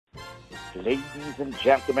Ladies and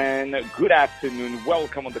gentlemen, good afternoon.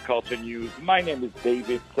 Welcome on the Culture News. My name is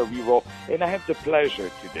David Saviro, and I have the pleasure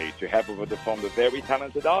today to have over the phone a very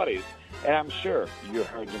talented artist. And I'm sure you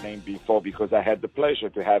heard the name before because I had the pleasure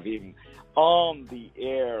to have him on the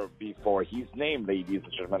air before. His name, ladies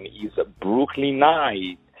and gentlemen, is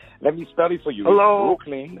Brooklynite. Let me spell it for you. Hello.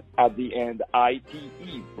 Brooklyn at the end,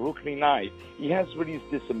 I-T-E, Brooklynite. He has released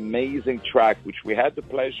this amazing track, which we had the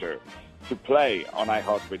pleasure to play on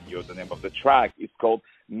iHeartRadio. The name of the track is called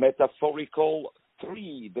Metaphorical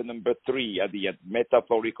 3, the number 3 at the end,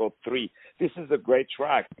 Metaphorical 3. This is a great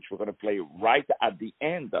track, which we're going to play right at the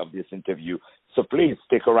end of this interview. So please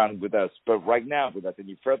stick around with us. But right now, without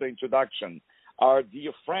any further introduction, our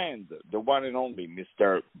dear friend, the one and only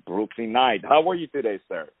Mr. Brooklynite. How are you today,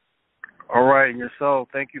 sir? All right, and yourself.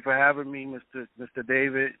 Thank you for having me, Mr.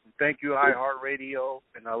 David. Thank you, iHeartRadio,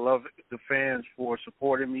 and I love the fans for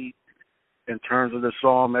supporting me in terms of the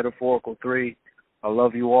song Metaphorical 3. I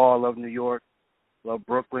love you all. I love New York. Love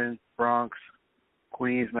Brooklyn, Bronx,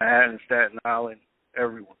 Queens, Manhattan, Staten Island,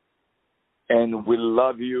 everyone. And we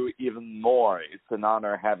love you even more. It's an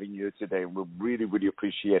honor having you today. We really, really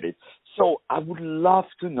appreciate it. So I would love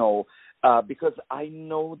to know, because I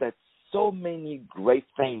know that so many great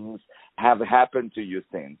things have happened to you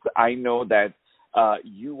since. I know that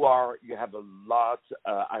you have a lot,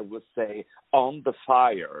 I would say, on the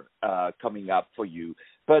fire coming up for you.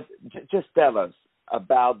 But just tell us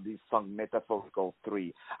about this song, Metaphorical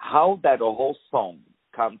 3, how that whole song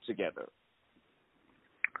come together.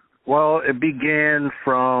 Well, it began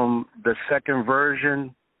from the second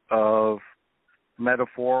version of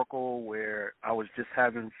Metaphorical, where I was just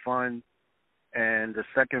having fun. And the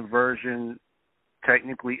second version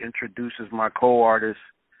technically introduces my co-artist,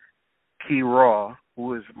 Key Raw, who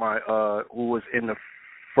was in the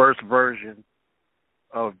first version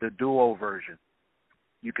of the duo version.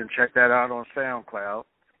 You can check that out on SoundCloud.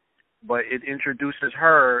 But it introduces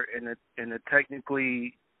her, and it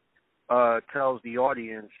technically tells the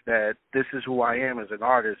audience that this is who I am as an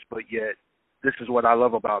artist, but yet this is what I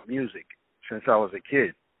love about music since I was a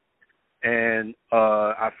kid. And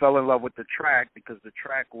I fell in love with the track because the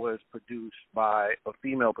track was produced by a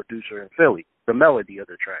female producer in Philly, the melody of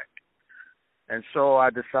the track. And so I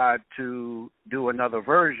decided to do another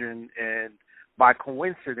version, and by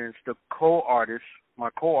coincidence, my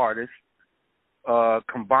co-artist,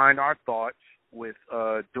 combined our thoughts with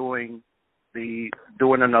doing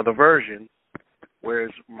another version,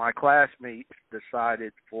 whereas my classmates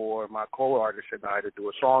decided for my co-artist and I to do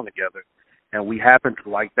a song together. And we happened to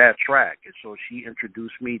like that track. And so she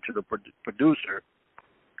introduced me to the producer.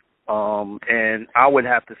 And I would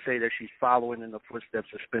have to say that she's following in the footsteps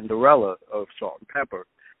of Spinderella of Salt and Pepper,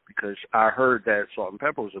 because I heard that Salt and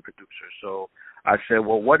Pepper was a producer. So I said,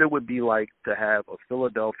 well, what it would be like to have a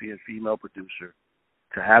Philadelphian female producer,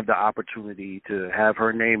 to have the opportunity to have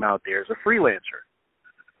her name out there as a freelancer.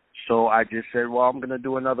 So I just said, well, I'm going to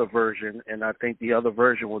do another version, and I think the other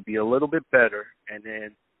version would be a little bit better. And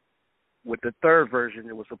then with the third version,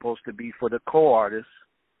 it was supposed to be for the co-artist,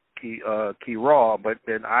 Key Raw, but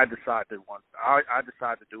then I decided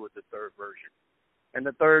to do it the third version. And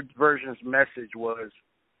the third version's message was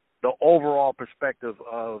the overall perspective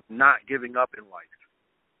of not giving up in life.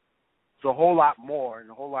 It's a whole lot more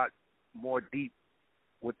and a whole lot more deep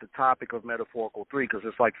with the topic of Metaphorical 3, because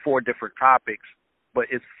it's like 4 different topics, but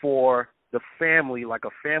it's for the family, like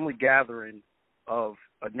a family gathering of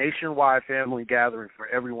a nationwide family gathering for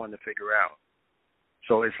everyone to figure out.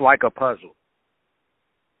 So it's like a puzzle.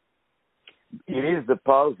 It is the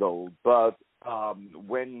puzzle, but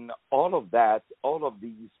when all of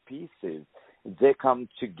these pieces, they come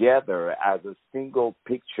together as a single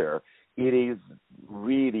picture, it is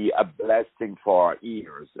really a blessing for our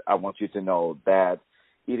ears. I want you to know that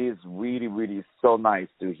it is really, really so nice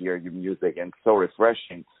to hear your music and so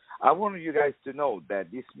refreshing. I want you guys to know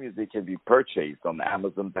that this music can be purchased on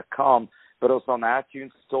Amazon.com, but also on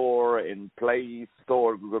iTunes Store and Play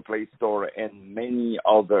Store, Google Play Store, and many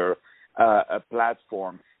other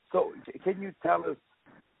platforms. So can you tell us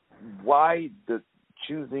why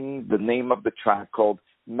choosing the name of the track called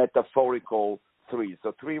Metaphorical 3?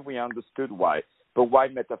 So 3, we understood why, but why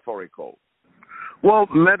Metaphorical? Well,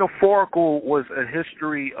 Metaphorical was a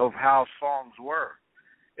history of how songs were.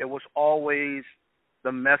 It was always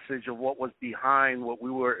the message of what was behind what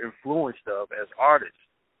we were influenced of as artists.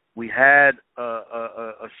 We had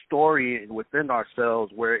a story within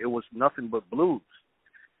ourselves where it was nothing but blues.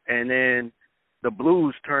 And then the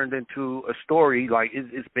blues turned into a story. Like,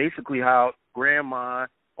 it's basically how Grandma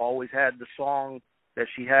always had the song that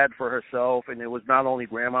she had for herself, and it was not only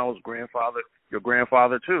Grandma, it was grandfather, your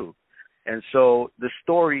grandfather too. And so the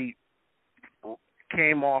story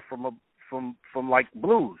came off from like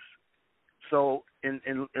blues. So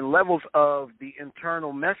in levels of the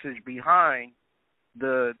internal message behind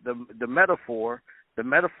the metaphor, the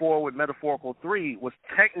metaphor with Metaphorical 3 was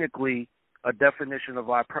technically a definition of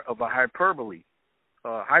a hyperbole,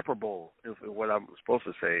 is what I'm supposed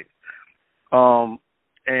to say.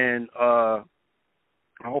 And I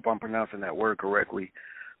hope I'm pronouncing that word correctly.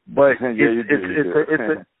 But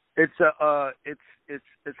it's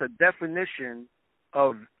a definition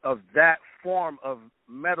of that form of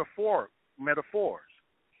metaphors.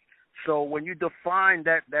 So when you define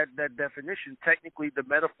that definition, technically the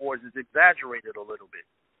metaphors is exaggerated a little bit.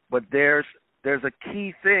 But there's a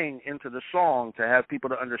key thing into the song to have people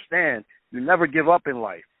to understand. You never give up in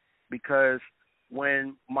life, because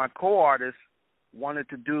when my co-artist wanted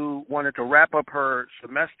to wrap up her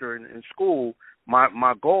semester in school,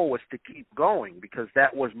 my goal was to keep going, because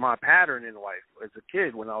that was my pattern in life as a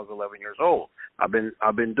kid when I was 11 years old. I've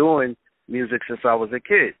been doing music since I was a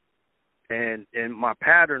kid. And my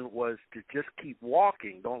pattern was to just keep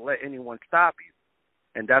walking. Don't let anyone stop you.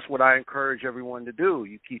 And that's what I encourage everyone to do.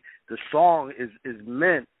 The song is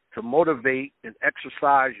meant to motivate and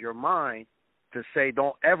exercise your mind to say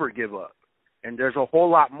don't ever give up. And there's a whole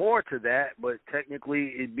lot more to that, but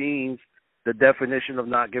technically it means the definition of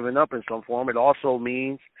not giving up in some form. It also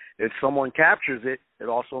means if someone captures it, it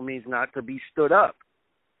also means not to be stood up.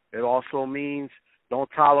 It also means don't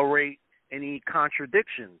tolerate any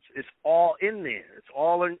contradictions. It's all in there. It's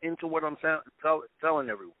all into what I'm telling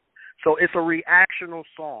everyone. So it's a reactional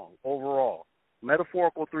song overall.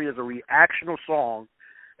 Metaphorical 3 is a reactional song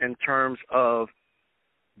in terms of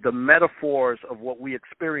the metaphors of what we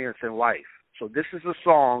experience in life. So this is a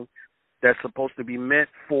song that's supposed to be meant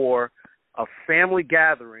for a family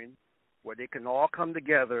gathering where they can all come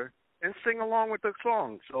together and sing along with the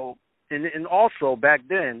song. So, and also back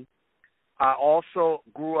then, I also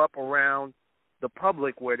grew up around the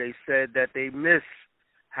public where they said that they miss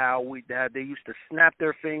how they used to snap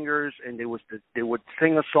their fingers and they would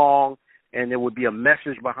sing a song and there would be a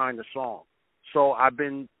message behind the song. So I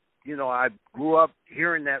grew up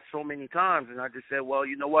hearing that so many times, and I just said, well,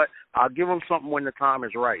 you know what? I'll give them something when the time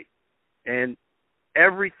is right. And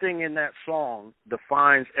everything in that song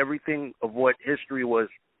defines everything of what history was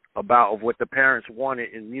about, of what the parents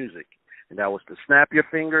wanted in music. And that was to snap your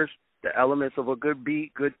fingers, the elements of a good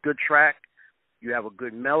beat, good track. You have a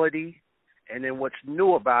good melody, and then what's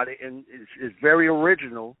new about it and is very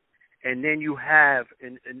original. And then you have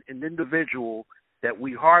an individual that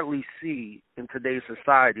we hardly see in today's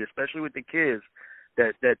society, especially with the kids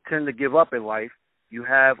that tend to give up in life. You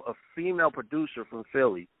have a female producer from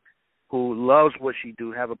Philly who loves what she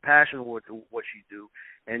do, have a passion for what she do,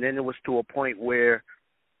 and then it was to a point where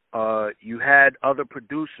you had other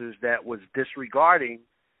producers that was disregarding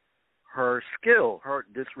her skill,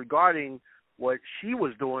 disregarding what she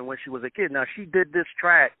was doing when she was a kid. Now, she did this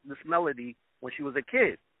track, this melody, when she was a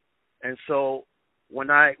kid. And so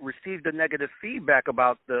when I received the negative feedback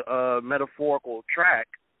about the Metaphorical track,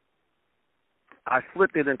 I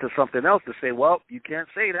flipped it into something else to say, well, you can't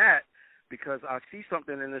say that because I see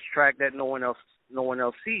something in this track that no one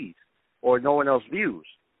else sees or no one else views.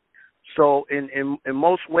 So in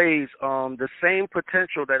most ways, the same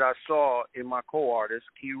potential that I saw in my co-artist,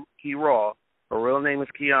 Key Raw, her real name is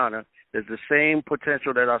Kiana, is the same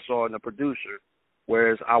potential that I saw in the producer,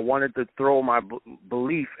 whereas I wanted to throw my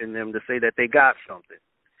belief in them to say that they got something.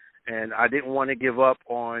 And I didn't want to give up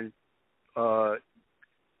on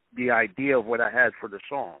the idea of what I had for the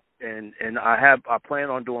song. And I plan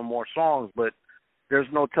on doing more songs, but there's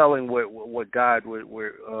no telling what God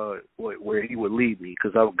where He would lead me,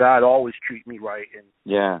 because God always treat me right and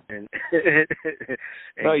and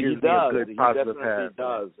no, He gives does. me a good He positive definitely path.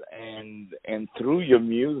 does, and through your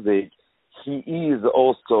music, He is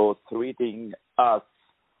also treating us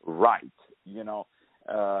right. You know,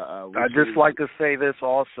 I just like to say this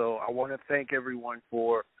also. I want to thank everyone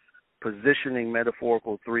for positioning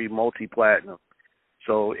Metaphorical 3 multi-platinum.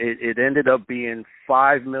 So it ended up being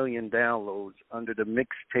 5 million downloads under the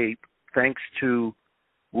mixtape, thanks to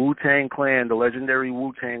Wu-Tang Clan, the legendary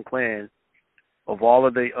Wu-Tang Clan, of all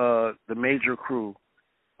of the major crew.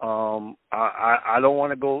 I don't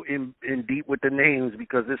want to go in deep with the names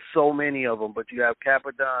because there's so many of them, but you have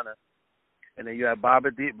Capadonna, and then you have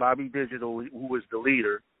Bobby Digital, who was the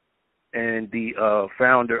leader and the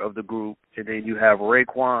founder of the group, and then you have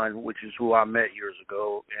Raekwon, which is who I met years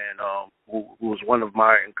ago, and who was one of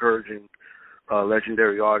my encouraging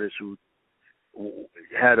legendary artists who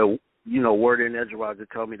had a word in edgewise to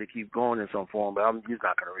tell me to keep going in some form, but he's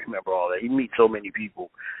not going to remember all that. He meets so many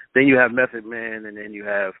people. Then you have Method Man, and then you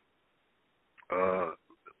have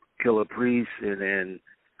Killer Priest, and then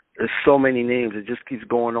there's so many names. It just keeps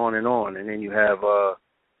going on, and then you have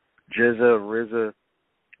Jizza, RZA.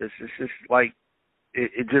 It's just like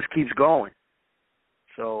it just keeps going.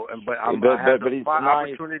 So, but I had the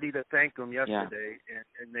opportunity to thank them yesterday,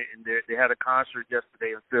 and they had a concert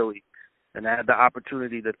yesterday in Philly, and I had the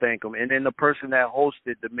opportunity to thank them. And then the person that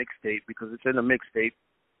hosted the mixtape, because it's in the mixtape,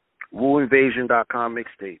 WooInvasion.com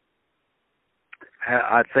mixtape.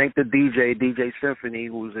 I thank the DJ Symphony,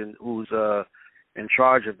 who's in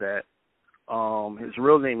charge of that. His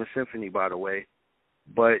real name is Symphony, by the way.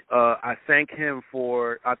 But I thank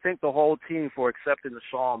I thank the whole team for accepting the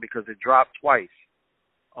song, because it dropped twice.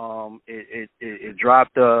 It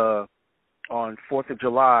dropped on 4th of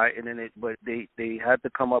July, and then but they had to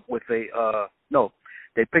come up with they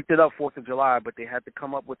picked it up 4th of July, but they had to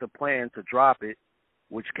come up with a plan to drop it,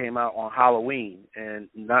 which came out on Halloween, and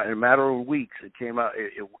not in a matter of weeks, it came out.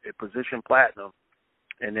 It positioned platinum,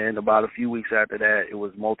 and then about a few weeks after that, it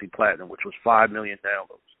was multi-platinum, which was 5 million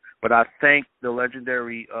downloads. But I thank the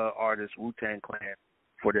legendary artist Wu-Tang Clan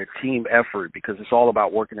for their team effort, because it's all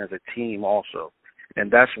about working as a team also. And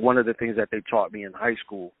that's one of the things that they taught me in high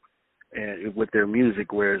school and with their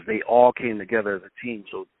music, whereas they all came together as a team.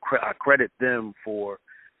 So I credit them for,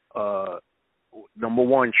 number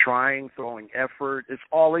one, throwing effort. It's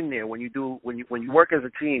all in there. When you work as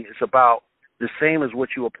a team, it's about the same as what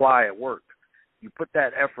you apply at work. You put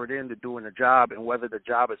that effort into doing the job, and whether the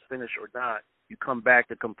job is finished or not, you come back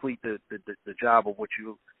to complete the job of what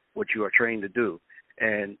you are trained to do.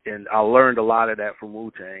 And I learned a lot of that from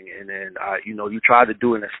Wu-Tang. And then you try to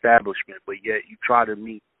do an establishment, but yet you try to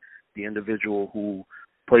meet the individual who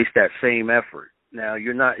placed that same effort. Now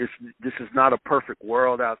this is not a perfect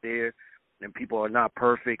world out there, and people are not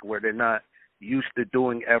perfect where they're not used to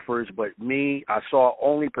doing efforts. But me, I saw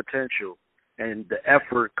only potential, and the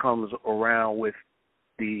effort comes around with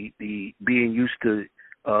the being used to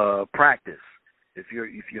practice. If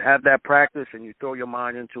you have that practice and you throw your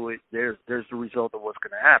mind into it, there's the result of what's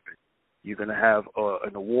going to happen. You're going to have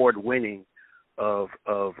an award winning of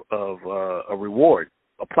a reward,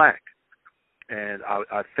 a plaque. And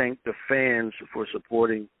I thank the fans for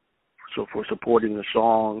supporting the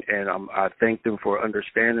song, and I thank them for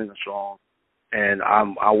understanding the song. And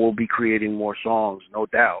I will be creating more songs, no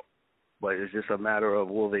doubt. But it's just a matter of,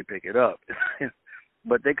 will they pick it up?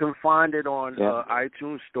 But they can find it on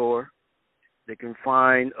iTunes Store. They can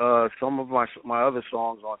find some of my other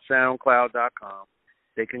songs on SoundCloud.com.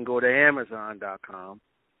 They can go to Amazon.com,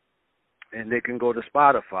 and they can go to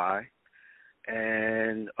Spotify,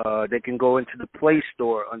 and they can go into the Play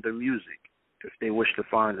Store under Music if they wish to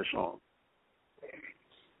find the song.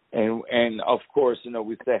 And of course,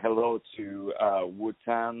 we say hello to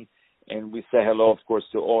Wu-Tang, and we say hello, of course,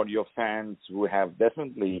 to all your fans who have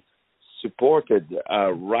definitely supported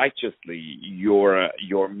righteously your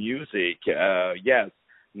music. Yes,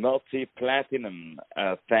 multi-platinum,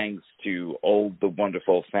 thanks to all the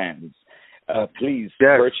wonderful fans. Please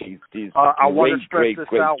purchase these I want to stress great this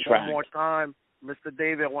out tracks. one more time. Mr.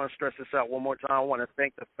 David, I want to stress this out one more time. I want to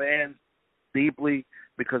thank the fans deeply,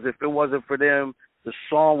 because if it wasn't for them, the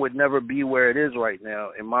song would never be where it is right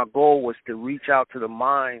now. And my goal was to reach out to the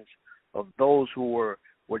minds of those who were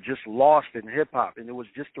just lost in hip-hop, and it was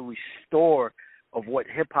just a restore of what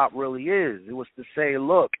hip-hop really is. It was to say,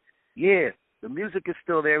 look, yeah, the music is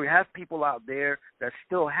still there. We have people out there that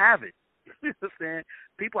still have it. You understand?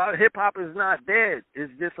 Hip-hop is not dead.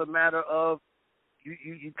 It's just a matter of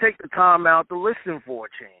you take the time out to listen for a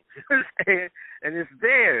change. You understand? And it's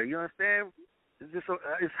there. You understand?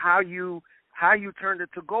 It's how you turned it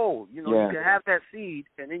to gold. You can have that seed,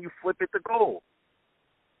 and then you flip it to gold.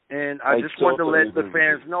 And I just wanted to let the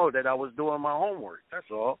fans know that I was doing my homework.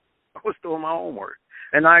 That's all. I was doing my homework.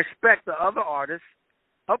 And I expect the other artists,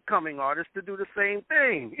 upcoming artists, to do the same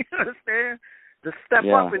thing. You understand? To step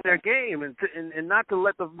up in their game and not to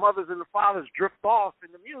let the mothers and the fathers drift off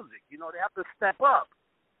in the music. They have to step up.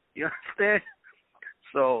 You understand?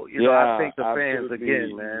 So, I thank the fans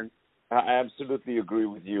again, man. I absolutely agree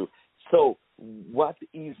with you. So, what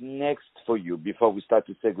is next for you before we start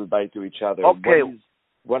to say goodbye to each other? Okay.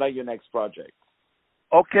 What are your next projects?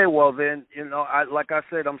 Okay, well then, like I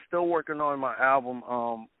said, I'm still working on my album.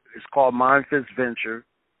 It's called Mind Fits Venture,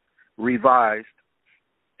 revised,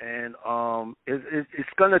 and it's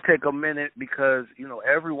going to take a minute because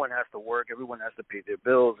everyone has to work, everyone has to pay their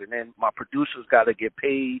bills, and then my producers got to get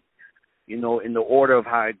paid, in the order of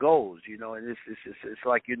how it goes, and it's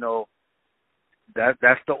like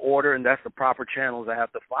that's the order and that's the proper channels I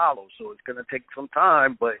have to follow. So it's going to take some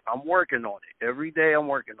time, but I'm working on it. Every day I'm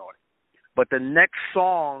working on it. But the next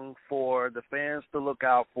song for the fans to look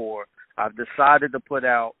out for, I've decided to put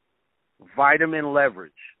out vitamin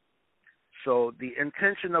leverage. So the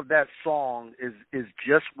intention of that song is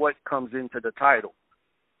just what comes into the title.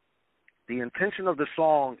 The intention of the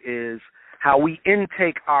song is how we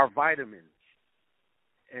intake our vitamins.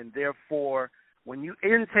 And therefore, when you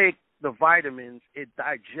intake the vitamins, it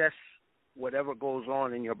digests whatever goes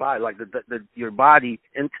on in your body. Like your body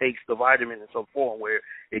intakes the vitamin in some form where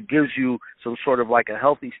it gives you some sort of like a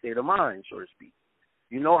healthy state of mind, so to speak.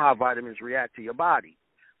 You know how vitamins react to your body.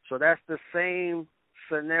 So that's the same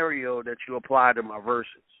scenario that you apply to my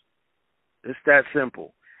verses. It's that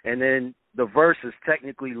simple. And then the verses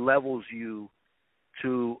technically levels you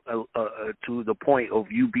to the point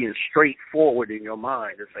of you being straightforward in your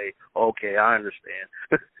mind to say, okay, I understand.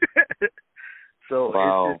 So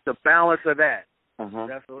wow. It's just the balance of that.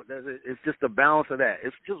 It's just the balance of that.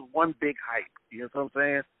 It's just one big hype. You know what I'm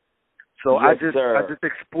saying? So yes, I just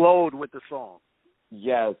explode with the song.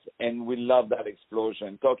 Yes, and we love that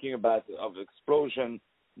explosion. Talking about explosion,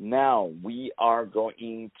 now we are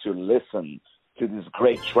going to listen to this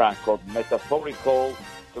great track called Metaphorical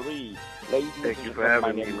 3. Ladies and gentlemen,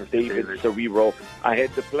 my name is David Cerebro. I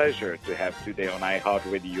had the pleasure to have today on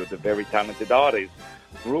iHeartRadio the very talented artist,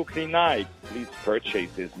 Brooklynite. Please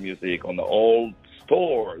purchase his music on all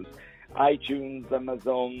stores, iTunes,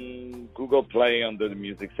 Amazon, Google Play under the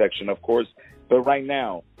music section, of course. But right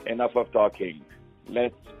now, enough of talking.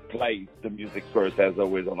 Let's play the music first, as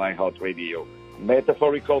always, on iHeartRadio.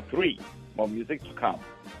 Metaphorical 3. More music to come.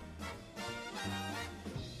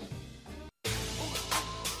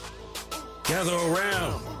 Gather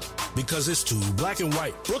around, because it's too black and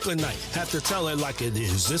white. Brooklynite, have to tell it like it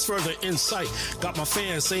is. This further insight got my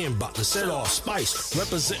fans saying about to set off spice.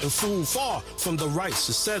 Representing food far from the rights.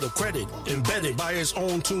 Instead of credit, embedded by its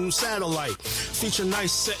own tune satellite. Feature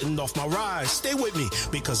nice setting off my rise. Stay with me,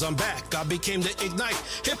 because I'm back. I became the ignite.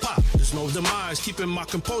 Hip-hop, there's no demise. Keeping my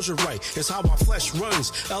composure right. It's how my flesh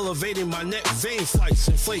runs. Elevating my neck vein flights.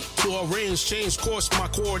 Inflate to a range. Change course, my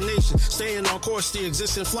coordination. Staying on course, the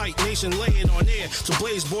existing flight. Nation laying on air to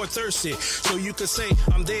blaze board thirsty. So you could say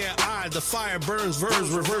I'm there. The fire burns verbs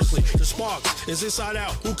reversely. The sparks is inside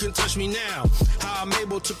out. Who can touch me now? How I'm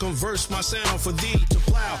able to converse my sound for thee to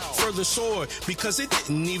plow further sword, because it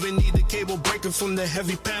didn't even need the cable breaking from the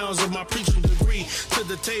heavy pounds of my preaching degree to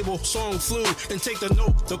the table. Song flew and take the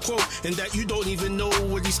note, the quote, and that you don't even know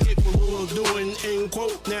what he's capable of doing. End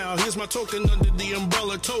quote. Now here's my token under the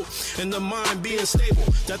umbrella tote, and the mind being stable.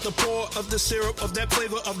 That the pour of the syrup of that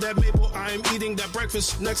flavor of that maple. I am eating that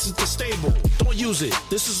breakfast next to the stable. Don't use it.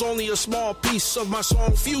 This is only a small piece of my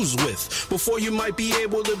song fused with. Before you might be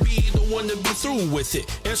able to be the one to be through with it.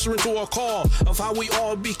 Answering to a call of how we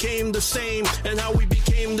all became the same and how we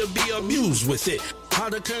became to be amused with it. How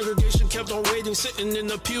the congregation kept on waiting, sitting in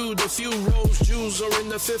the pew. The few rows Jews are in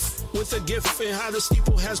the fifth with a gift. And how the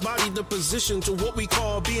steeple has bodied the position to what we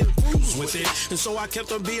call being bruised with it. And so I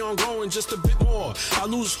kept on being going just a bit more. I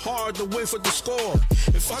lose hard to win for the score.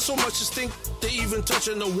 If I so much as think they even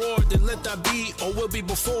touching the war, then let that be or will be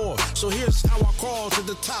before. So here's how I crawl to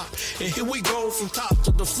the top. And here we go from top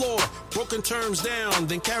to the floor. Broken terms down,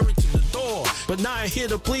 then carried to the door. But now I here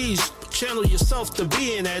to please. Channel yourself to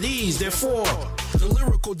being at ease. Therefore, the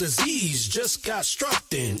lyrical disease just got struck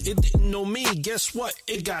in. It didn't know me, guess what?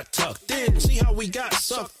 It got tucked in. See how we got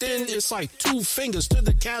sucked in? It's like 2 fingers to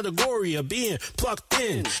the category of being plucked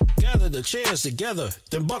in. Gather the chairs together,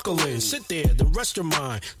 then buckle in. Sit there, then rest your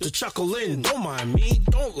mind, to chuckle in. Don't mind me,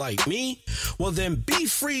 don't like me. Well then be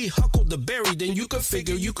free, huckle the berry, then you could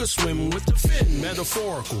figure you could swim with the fin.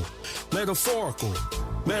 Metaphorical, metaphorical,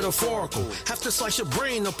 metaphorical. Have to slice your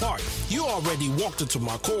brain apart. You already walked into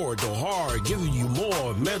my corridor hard, giving you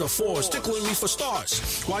more metaphors, tickling me for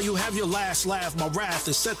starts. While you have your last laugh, my wrath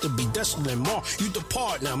is set to be desolate more. You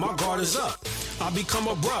depart now, my guard is up. I become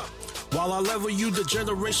abrupt. While I level you, the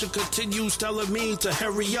generation continues telling me to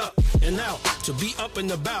hurry up and out, to be up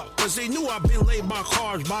and about. Cause they knew I've been laid my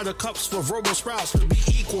cards by the cups for verbal sprouts to be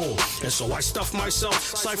equal. And so I stuff myself,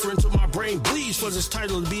 cipher into my brain, bleeds for this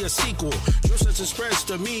title to be a sequel. Just as it spreads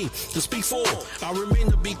to me, to speak full, I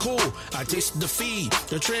remain to be cool. I tasted the feed,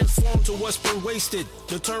 the transform to what's been wasted.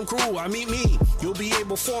 The term crew, I mean me, you'll be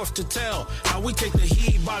able forth to tell how we take the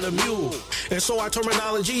heed by the mule. And so our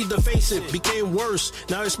terminology, to face it, became worse.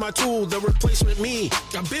 Now it's my tool, the replacement me.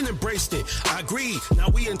 I've been embraced it, I agree. Now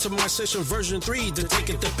we into my session version 3 to take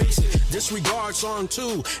it to basic. Disregard song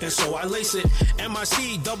 2, and so I lace it.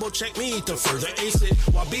 MIC double check me to further ace it.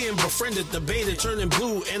 While being befriended, debated, turning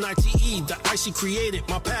blue. NITE, the icy created,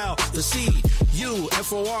 my pal, the C. U,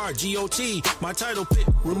 FORGOT, my title pick,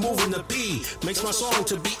 removing the P. Makes my song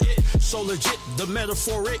to be it. So legit, the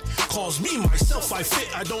metaphoric calls me myself, I fit.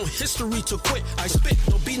 I don't history to quit. I spit,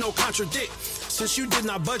 there'll be no contradict. Since you did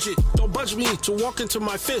not budget, don't budge me to walk into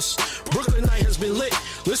my fist. Brooklynite has been lit.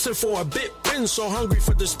 Listen for a bit. Been so hungry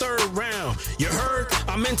for this third round. You heard?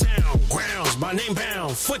 I'm in town. Grounds, my name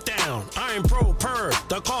bound. Foot down. I am pro per.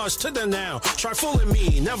 The cause to the now. Try fooling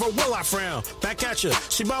me. Never will I frown. Back at you.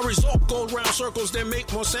 See my result. Go round circles. Then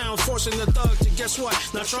make more sounds. Forcing the thug to guess what?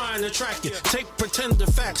 Not trying to track you. Take pretender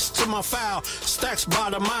facts to my file. Stacks by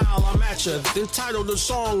the mile. I'm at you. Then title the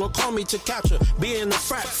song or call me to capture. Being a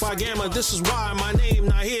frat Phi Gamma. This is why my name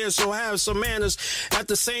not here, so have some manners. At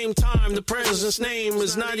the same time, the president's name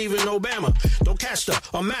is not even Obama. Don't catch her,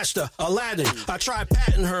 a master, Aladdin. I tried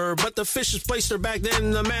patting her, but the fishes placed her back then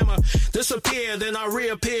in the mama. Disappear, then I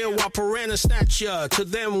reappear while piranha snatch ya. To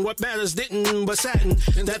them, what matters didn't but satin,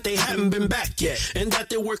 and that they hadn't been back yet, and that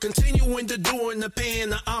they were continuing to doing the paying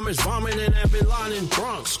the homage, vomiting at Bin Laden,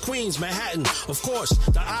 Bronx, Queens, Manhattan. Of course,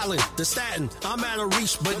 the island, the statin. I'm at a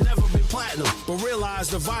reach, but never been platinum. But realize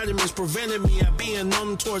the vitamins prevented me at being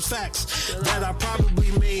numb towards facts that I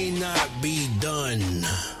probably may not be done.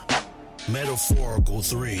 Metaphorical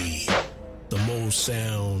 3, the most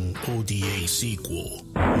sound ODA sequel.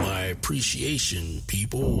 My appreciation,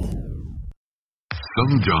 people.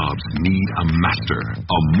 Some jobs need a master,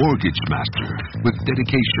 a mortgage master, with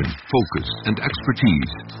dedication, focus, and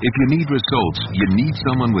expertise. If you need results, you need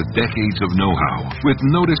someone with decades of know-how, with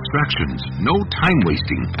no distractions, no time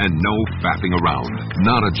wasting, and no faffing around.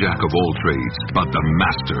 Not a jack of all trades, but the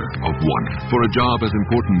master of one. For a job as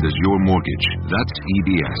important as your mortgage, that's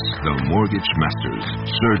EBS, the Mortgage Masters.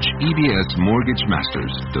 Search EBS Mortgage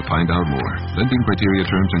Masters to find out more. Lending criteria,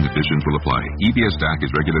 terms, and conditions will apply. EBS DAC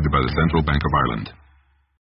is regulated by the Central Bank of Ireland.